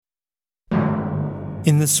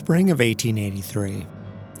In the spring of 1883,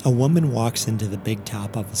 a woman walks into the big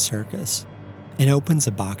top of a circus and opens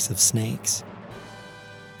a box of snakes.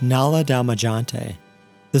 Nala Damajanti,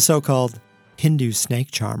 the so-called Hindu snake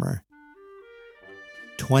charmer.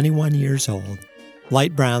 21 years old,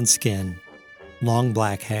 light brown skin, long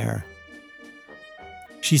black hair.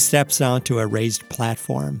 She steps onto a raised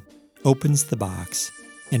platform, opens the box,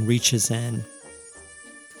 and reaches in.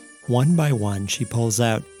 One by one, she pulls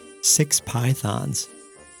out 6 pythons,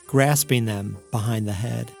 grasping them behind the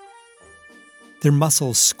head. Their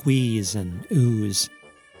muscles squeeze and ooze.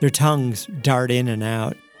 Their tongues dart in and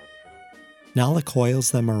out. Nala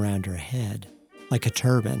coils them around her head, like a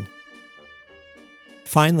turban.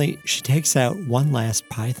 Finally, she takes out one last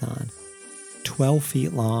python, 12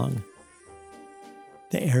 feet long.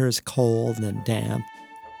 The air is cold and damp,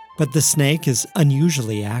 but the snake is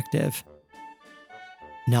unusually active.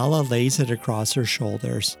 Nala lays it across her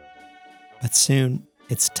shoulders, but soon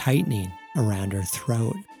it's tightening around her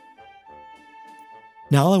throat.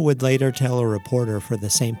 Nala would later tell a reporter for the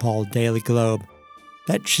St. Paul Daily Globe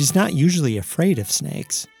that she's not usually afraid of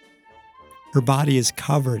snakes. Her body is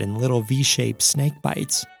covered in little V-shaped snake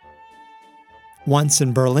bites. Once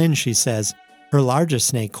in Berlin, she says, her largest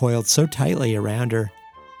snake coiled so tightly around her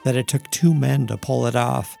that it took 2 men to pull it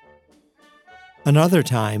off. Another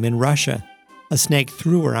time, in Russia, a snake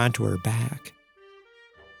threw her onto her back.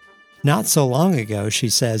 Not so long ago, she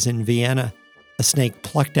says, in Vienna, a snake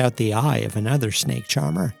plucked out the eye of another snake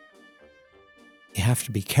charmer. You have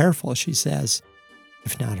to be careful, she says,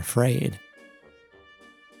 if not afraid.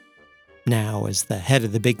 Now, as the head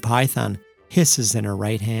of the big python hisses in her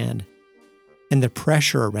right hand, and the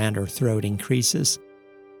pressure around her throat increases,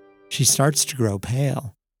 she starts to grow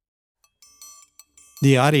pale.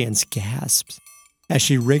 The audience gasps as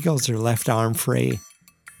she wriggles her left arm free,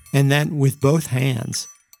 and then, with both hands,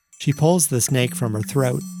 she pulls the snake from her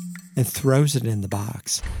throat and throws it in the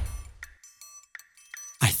box.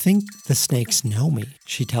 I think the snakes know me,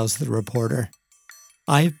 she tells the reporter.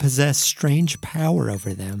 I have possessed strange power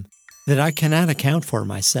over them that I cannot account for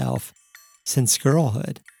myself since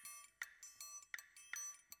girlhood.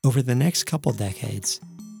 Over the next couple decades,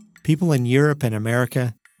 people in Europe and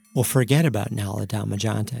America will forget about Nala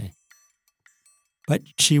Damajanti. But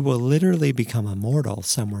she will literally become immortal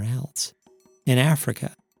somewhere else, in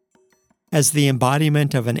Africa, as the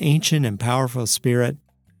embodiment of an ancient and powerful spirit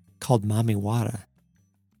called Mami Wata,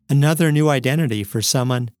 another new identity for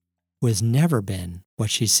someone who has never been what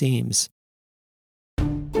she seems.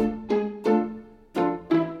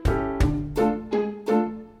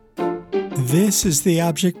 This is the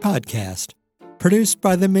Object Podcast, produced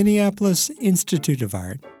by the Minneapolis Institute of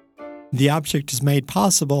Art. The Object is made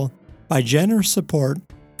possible by generous support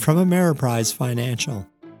from Ameriprise Financial,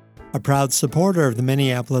 a proud supporter of the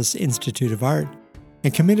Minneapolis Institute of Art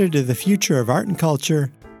and committed to the future of art and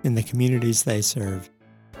culture in the communities they serve.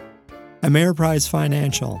 Ameriprise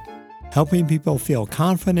Financial, helping people feel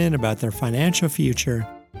confident about their financial future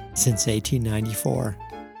since 1894.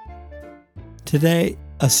 Today,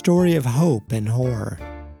 a story of hope and horror,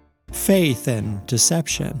 faith and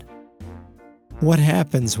deception. What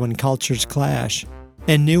happens when cultures clash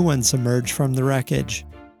and new ones emerge from the wreckage?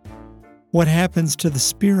 What happens to the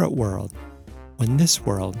spirit world when this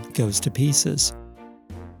world goes to pieces?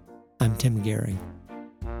 I'm Tim Gehring.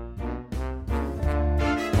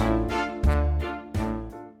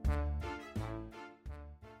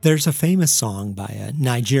 There's a famous song by a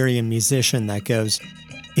Nigerian musician that goes,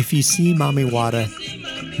 "If you see Mami Wata,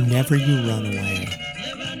 never you run away."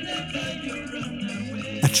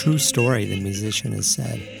 A true story, the musician has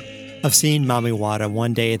said, of seeing Mami Wata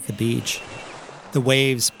one day at the beach, the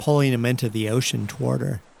waves pulling him into the ocean toward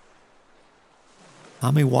her.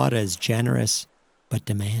 Mami Wata is generous but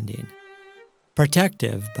demanding,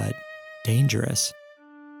 protective but dangerous.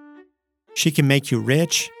 She can make you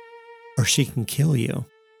rich or she can kill you.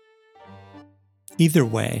 Either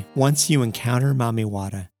way, once you encounter Mami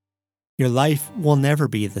Wata, your life will never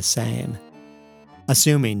be the same,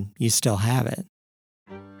 assuming you still have it.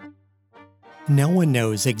 No one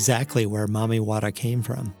knows exactly where Mami Wata came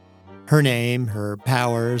from. Her name, her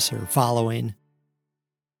powers, her following.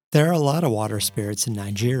 There are a lot of water spirits in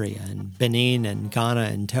Nigeria and Benin and Ghana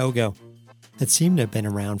and Togo that seem to have been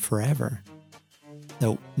around forever,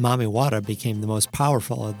 though Mami Wata became the most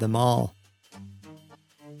powerful of them all.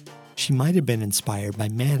 She might have been inspired by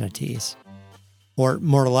manatees, or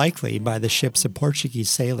more likely by the ships of Portuguese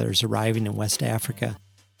sailors arriving in West Africa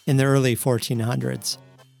in the early 1400s.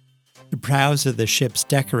 The prows of the ships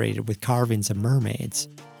decorated with carvings of mermaids.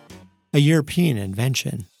 A European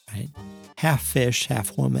invention, right? Half fish,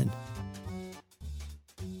 half woman.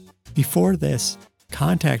 Before this,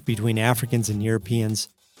 contact between Africans and Europeans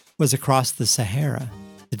was across the Sahara,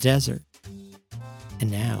 the desert. And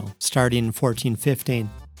now, starting in 1415,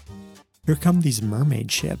 here come these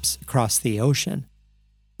mermaid ships across the ocean,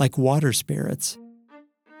 like water spirits,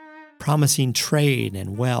 promising trade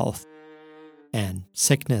and wealth, and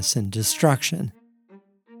sickness and destruction.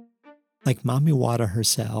 Like Mami Wata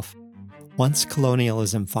herself, once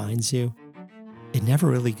colonialism finds you, it never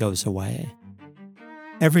really goes away.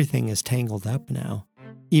 Everything is tangled up now,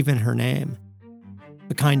 even her name.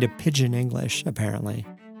 A kind of pidgin English, apparently,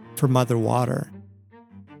 for Mother Water.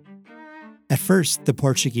 At first, the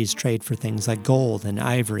Portuguese trade for things like gold and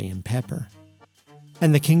ivory and pepper,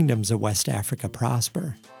 and the kingdoms of West Africa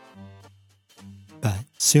prosper. But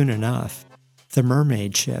soon enough, the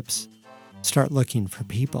mermaid ships start looking for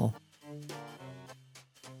people.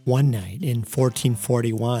 One night in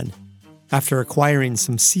 1441, after acquiring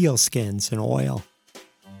some seal skins and oil,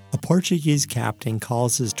 a Portuguese captain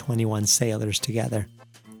calls his 21 sailors together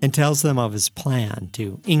and tells them of his plan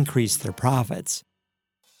to increase their profits.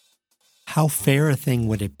 How fair a thing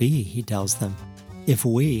would it be, he tells them, if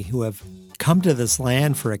we, who have come to this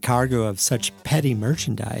land for a cargo of such petty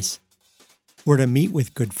merchandise, were to meet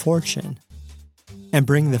with good fortune and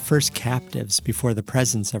bring the first captives before the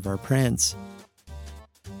presence of our prince.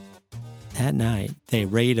 That night, they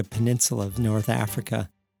raid a peninsula of North Africa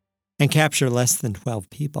and capture less than 12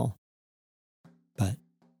 people. But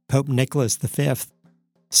Pope Nicholas V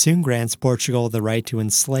soon grants Portugal the right to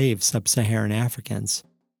enslave sub-Saharan Africans,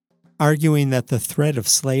 arguing that the threat of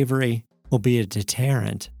slavery will be a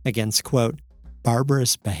deterrent against, quote,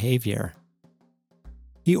 barbarous behavior.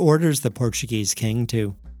 He orders the Portuguese king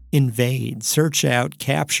to invade, search out,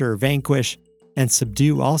 capture, vanquish, and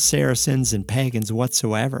subdue all Saracens and pagans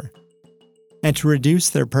whatsoever, and to reduce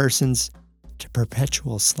their persons to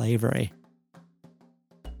perpetual slavery,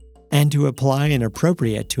 and to apply and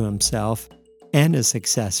appropriate to himself and his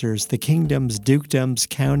successors the kingdoms, dukedoms,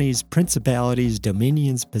 counties, principalities,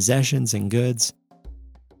 dominions, possessions, and goods,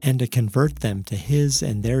 and to convert them to his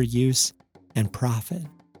and their use and profit.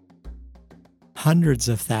 Hundreds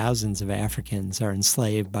of thousands of Africans are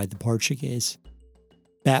enslaved by the Portuguese,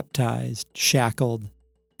 baptized, shackled,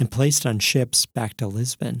 and placed on ships back to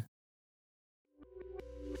Lisbon.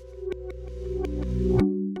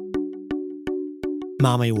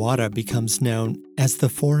 Mami Wata becomes known as the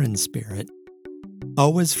foreign spirit,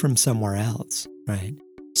 always from somewhere else, right?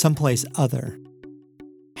 Someplace other.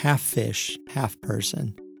 Half fish, half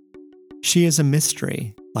person. She is a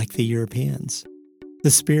mystery, like the Europeans, the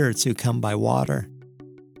spirits who come by water.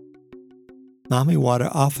 Mami Wata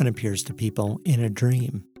often appears to people in a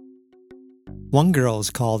dream. One girl is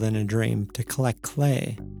called in a dream to collect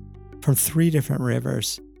clay from 3 different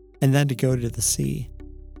rivers and then to go to the sea.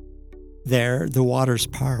 There, the waters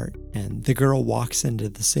part, and the girl walks into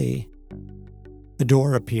the sea. A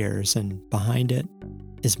door appears, and behind it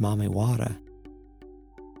is Mami Wata.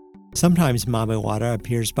 Sometimes Mami Wata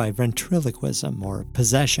appears by ventriloquism or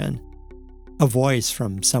possession, a voice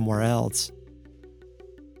from somewhere else.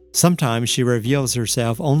 Sometimes she reveals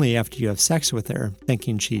herself only after you have sex with her,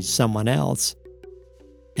 thinking she's someone else,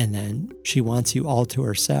 and then she wants you all to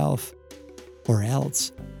herself, or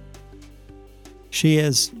else. She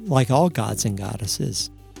is, like all gods and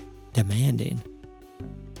goddesses, demanding.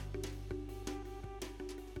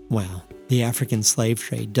 Well, the African slave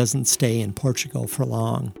trade doesn't stay in Portugal for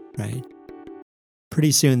long, right?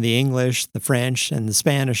 Pretty soon the English, the French, and the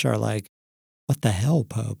Spanish are like, what the hell,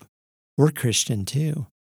 Pope? We're Christian too.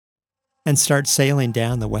 And start sailing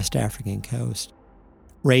down the West African coast,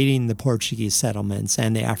 raiding the Portuguese settlements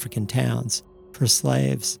and the African towns for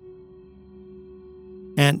slaves.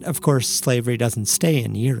 And, of course, slavery doesn't stay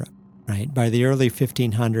in Europe, right? By the early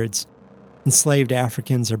 1500s, enslaved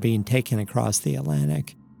Africans are being taken across the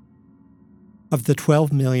Atlantic. Of the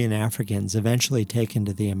 12 million Africans eventually taken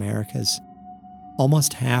to the Americas,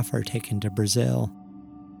 almost half are taken to Brazil.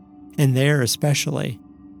 And there especially,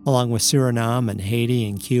 along with Suriname and Haiti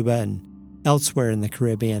and Cuba and elsewhere in the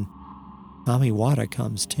Caribbean, Mami Wata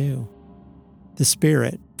comes too. The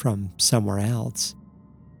spirit from somewhere else.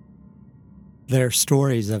 There are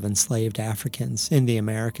stories of enslaved Africans in the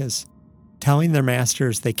Americas telling their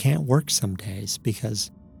masters they can't work some days because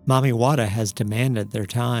Mami Wata has demanded their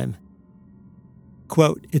time.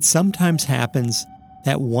 Quote, it sometimes happens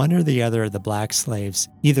that one or the other of the black slaves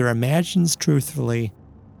either imagines truthfully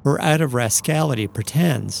or out of rascality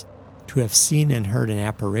pretends to have seen and heard an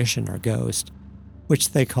apparition or ghost,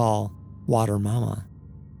 which they call Water Mama,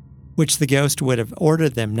 which the ghost would have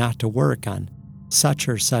ordered them not to work on such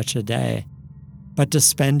or such a day, but to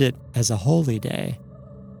spend it as a holy day.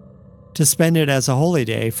 to spend it as a holy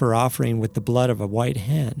day for offering with the blood of a white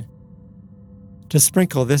hen, to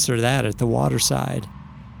sprinkle this or that at the waterside,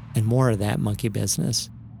 and more of that monkey business.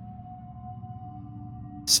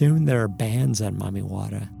 Soon there are bans on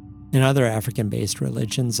Mamiwata and other African-based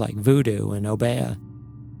religions like voodoo and obeah,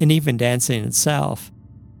 and even dancing itself,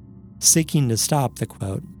 seeking to stop the,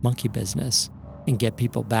 quote, monkey business and get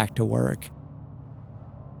people back to work.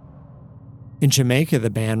 In Jamaica, the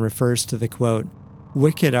ban refers to the, quote,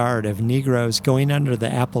 wicked art of Negroes going under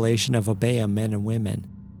the appellation of obeah men and women,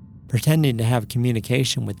 pretending to have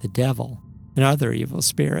communication with the devil and other evil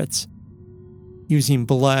spirits, using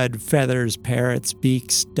blood, feathers, parrots,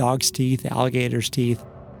 beaks, dog's teeth, alligator's teeth,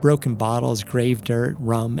 broken bottles, grave dirt,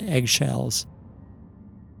 rum, eggshells.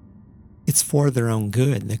 It's for their own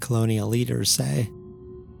good, the colonial leaders say.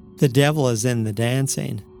 The devil is in the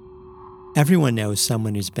dancing. Everyone knows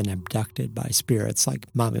someone who's been abducted by spirits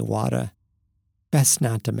like Mamiwata. Best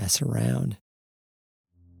not to mess around.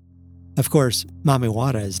 Of course,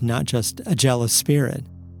 Mamiwata is not just a jealous spirit.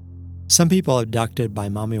 Some people abducted by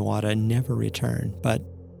Mamiwata never return, but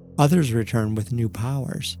others return with new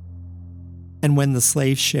powers. And when the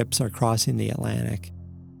slave ships are crossing the Atlantic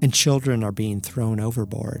and children are being thrown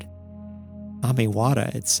overboard,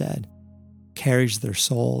 Mamiwata, it's said, carries their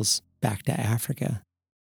souls back to Africa.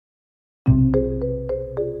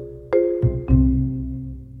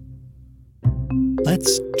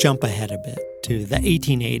 Let's jump ahead a bit to the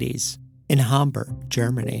 1880s in Hamburg,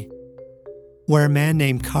 Germany, where a man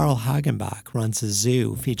named Karl Hagenbach runs a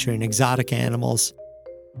zoo featuring exotic animals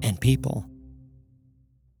and people.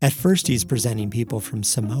 At first, he's presenting people from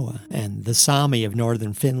Samoa and the Sami of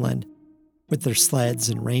northern Finland with their sleds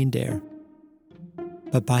and reindeer.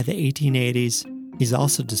 But by the 1880s, he's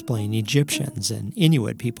also displaying Egyptians and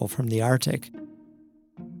Inuit people from the Arctic.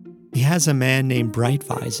 He has a man named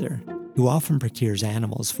Brightvisor who often procures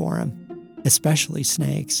animals for him, especially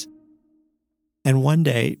snakes. And one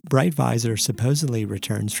day, Brightvisor supposedly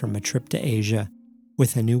returns from a trip to Asia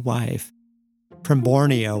with a new wife from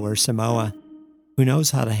Borneo or Samoa who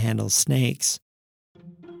knows how to handle snakes.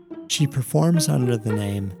 She performs under the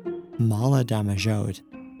name Mala Damajot.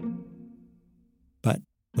 But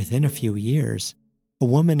within a few years, a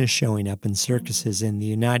woman is showing up in circuses in the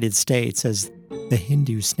United States as the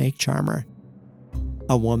Hindu snake charmer,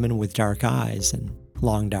 a woman with dark eyes and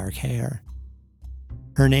long dark hair.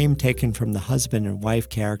 Her name taken from the husband and wife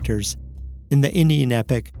characters in the Indian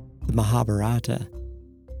epic the Mahabharata,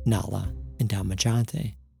 Nala and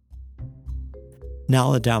Damajanti.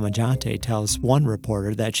 Nala Damajanti tells one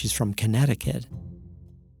reporter that she's from Connecticut,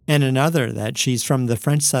 and another that she's from the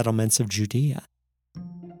French settlements of Judea,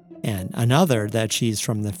 and another that she's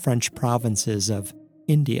from the French provinces of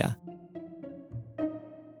India.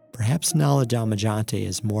 Perhaps Nala Damajanti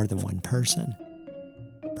is more than one person.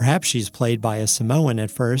 Perhaps she's played by a Samoan at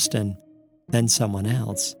first and then someone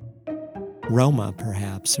else. Roma,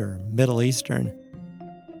 perhaps, or Middle Eastern.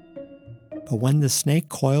 But when the snake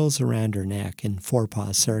coils around her neck in Four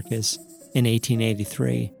Paws Circus in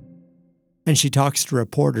 1883, and she talks to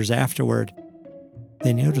reporters afterward,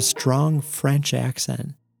 they note a strong French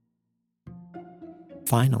accent.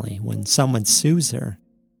 Finally, when someone sues her,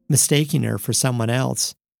 mistaking her for someone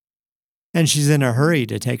else, and she's in a hurry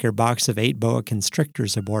to take her box of 8 boa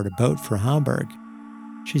constrictors aboard a boat for Hamburg,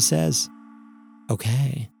 she says,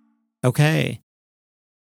 Okay.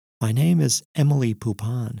 My name is Emily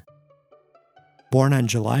Poupon. Born on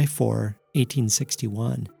July 4,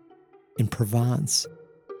 1861, in Provence.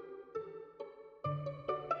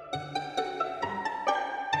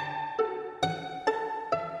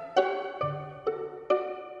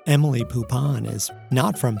 Emily Poupon is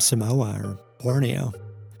not from Samoa or Borneo,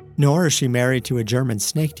 nor is she married to a German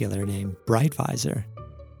snake dealer named Brightvisor.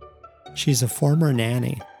 She's a former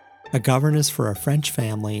nanny, a governess for a French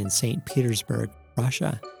family in St. Petersburg,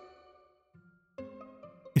 Russia.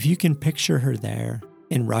 If you can picture her there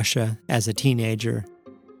in Russia as a teenager,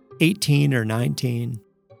 18 or 19,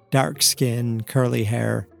 dark skin, curly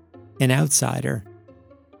hair, an outsider,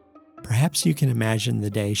 perhaps you can imagine the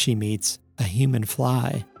day she meets a human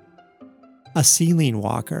fly, a ceiling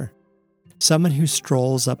walker, someone who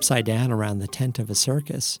strolls upside down around the tent of a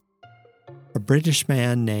circus, a British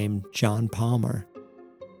man named John Palmer.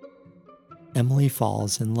 Emily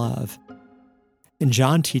falls in love, and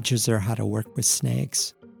John teaches her how to work with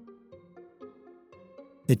snakes.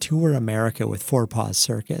 They tour America with Four Paws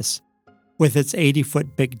Circus, with its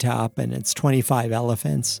 80-foot big top and its 25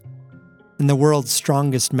 elephants, and the world's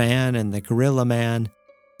strongest man and the gorilla man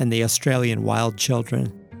and the Australian wild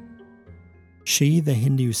children. She, the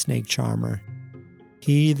Hindu snake charmer,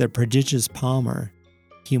 he, the prodigious Palmer,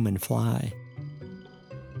 human fly.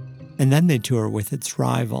 and then they tour with its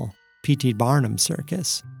rival, P.T. Barnum's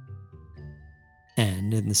Circus.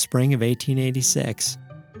 And in the spring of 1886,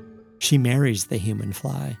 she marries the human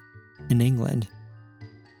fly in England.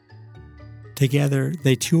 Together,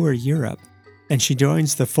 they tour Europe, and she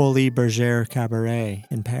joins the Folies Bergère Cabaret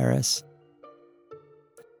in Paris.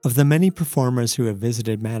 Of the many performers who have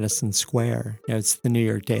visited Madison Square, notes the New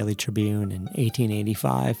York Daily Tribune in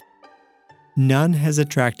 1885, none has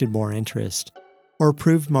attracted more interest or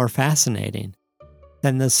proved more fascinating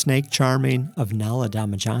than the snake charming of Nala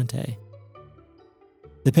Damajanti.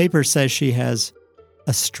 The paper says she has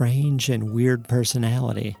a strange and weird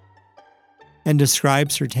personality and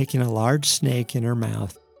describes her taking a large snake in her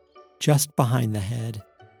mouth just behind the head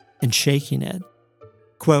and shaking it,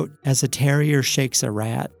 quote, as a terrier shakes a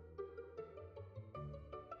rat.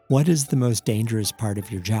 What is the most dangerous part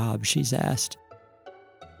of your job, she's asked.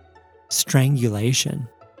 Strangulation,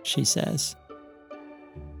 she says.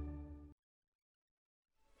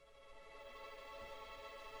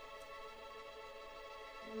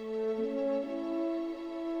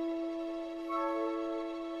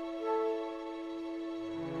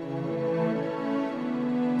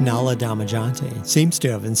 Nala Damajanti seems to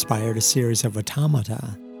have inspired a series of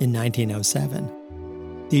automata in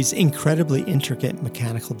 1907. These incredibly intricate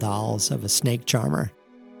mechanical dolls of a snake charmer.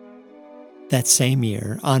 That same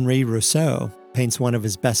year, Henri Rousseau paints one of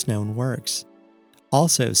his best-known works,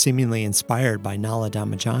 also seemingly inspired by Nala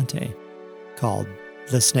Damajanti, called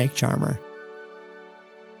The Snake Charmer.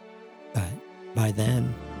 But by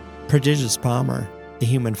then, Prodigious Palmer, the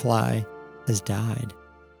human fly, has died.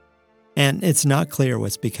 And it's not clear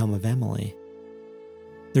what's become of Emily.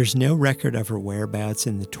 There's no record of her whereabouts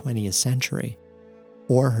in the 20th century,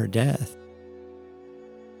 or her death.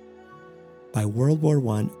 By World War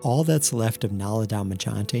I, all that's left of Nala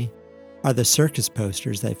Damajanti are the circus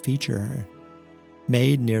posters that feature her,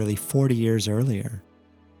 made nearly 40 years earlier.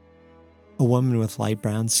 A woman with light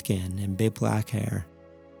brown skin and big black hair,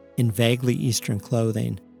 in vaguely Eastern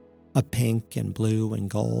clothing, a pink and blue and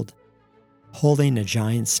gold, holding a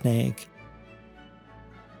giant snake.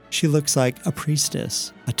 She looks like a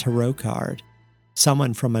priestess, a tarot card,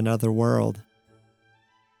 someone from another world.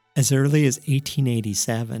 As early as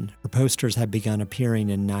 1887, her posters had begun appearing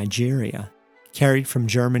in Nigeria, carried from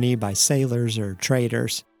Germany by sailors or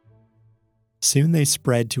traders. Soon they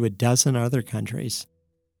spread to a dozen other countries.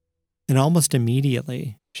 And almost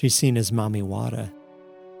immediately, she's seen as Mami Wata,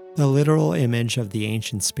 the literal image of the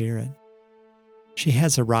ancient spirit. She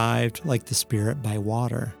has arrived like the spirit by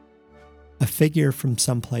water, a figure from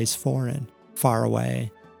someplace foreign, far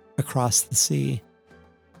away, across the sea.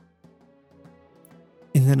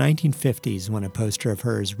 In the 1950s, when a poster of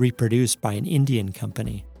hers reproduced by an Indian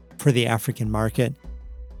company for the African market,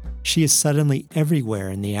 she is suddenly everywhere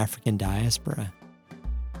in the African diaspora.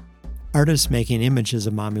 Artists making images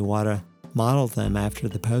of Mami Wata modeled them after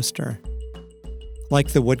the poster, like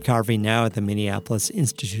the wood carving now at the Minneapolis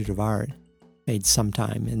Institute of Art, made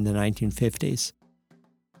sometime in the 1950s.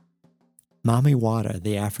 Mami Wata,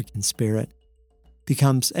 the African spirit,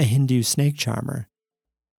 becomes a Hindu snake charmer,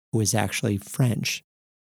 who is actually French.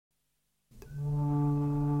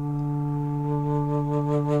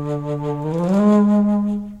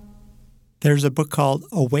 There's a book called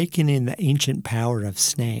Awakening the Ancient Power of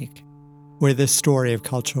Snake, where this story of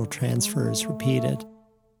cultural transfer is repeated.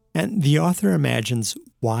 And the author imagines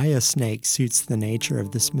why a snake suits the nature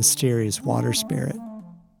of this mysterious water spirit.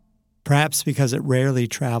 Perhaps because it rarely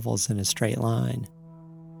travels in a straight line,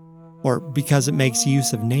 or because it makes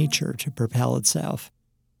use of nature to propel itself,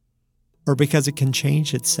 or because it can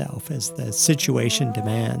change itself as the situation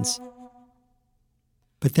demands.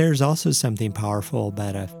 But there's also something powerful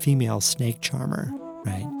about a female snake charmer,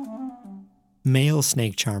 right? Male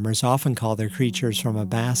snake charmers often call their creatures from a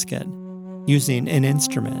basket, using an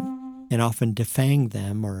instrument, and often defang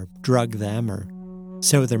them or drug them or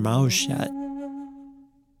sew their mouths shut.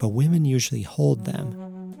 But women usually hold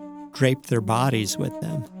them, drape their bodies with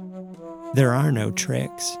them. There are no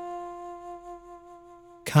tricks.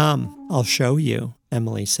 "Come, I'll show you,"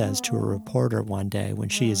 Emily says to a reporter one day when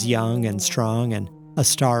she is young and strong and a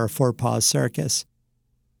star of Four Paws Circus.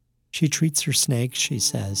 She treats her snakes, she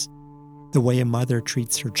says, the way a mother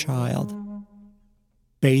treats her child,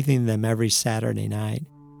 bathing them every Saturday night,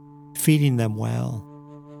 feeding them well,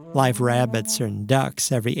 live rabbits and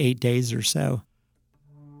ducks every 8 days or so.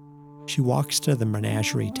 She walks to the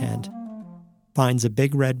menagerie tent, finds a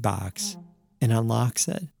big red box, and unlocks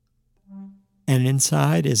it. And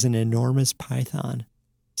inside is an enormous python,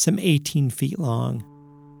 some 18 feet long.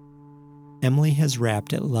 Emily has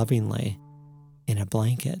wrapped it lovingly in a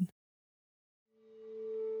blanket.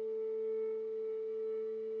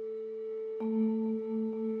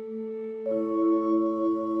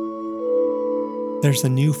 There's a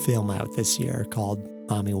new film out this year called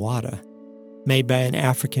Mami Wata, made by an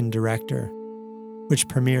African director, which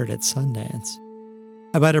premiered at Sundance,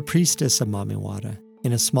 about a priestess of Mami Wata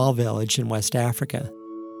in a small village in West Africa.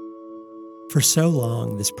 For so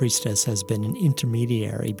long, this priestess has been an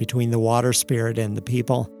intermediary between the water spirit and the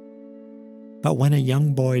people. But when a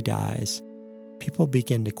young boy dies, people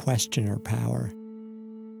begin to question her power.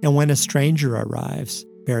 And when a stranger arrives,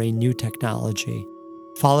 bearing new technology,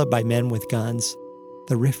 followed by men with guns,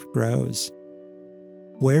 the rift grows.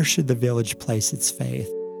 Where should the village place its faith?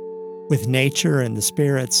 With nature and the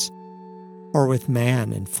spirits, or with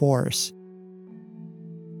man and force?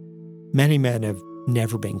 Many men have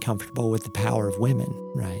never been comfortable with the power of women,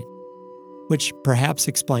 right? Which perhaps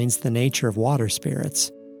explains the nature of water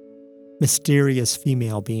spirits, mysterious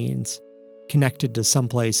female beings connected to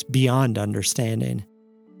someplace beyond understanding.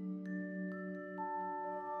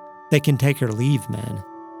 They can take or leave men.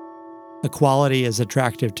 A quality as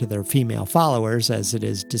attractive to their female followers as it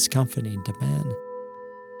is discomforting to men.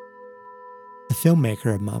 The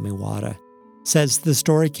filmmaker of Mami Wata says the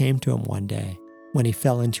story came to him one day when he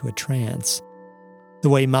fell into a trance, the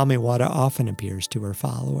way Mami Wata often appears to her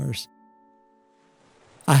followers.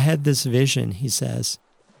 I had this vision, he says,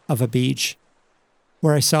 of a beach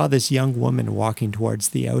where I saw this young woman walking towards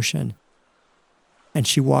the ocean, and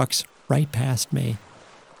she walks right past me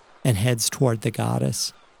and heads toward the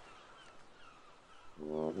goddess.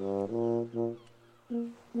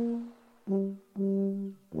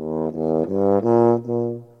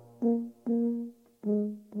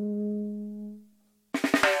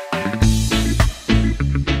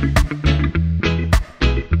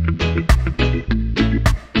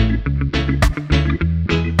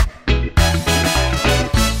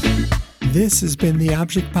 This has been the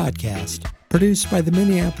Object Podcast, produced by the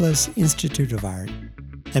Minneapolis Institute of Art,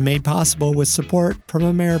 and made possible with support from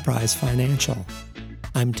Ameriprise Financial.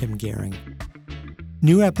 I'm Tim Gehring.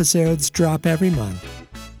 New episodes drop every month.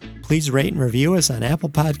 Please rate and review us on Apple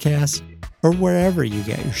Podcasts or wherever you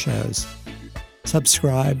get your shows.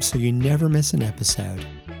 Subscribe so you never miss an episode.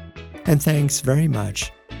 And thanks very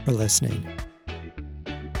much for listening.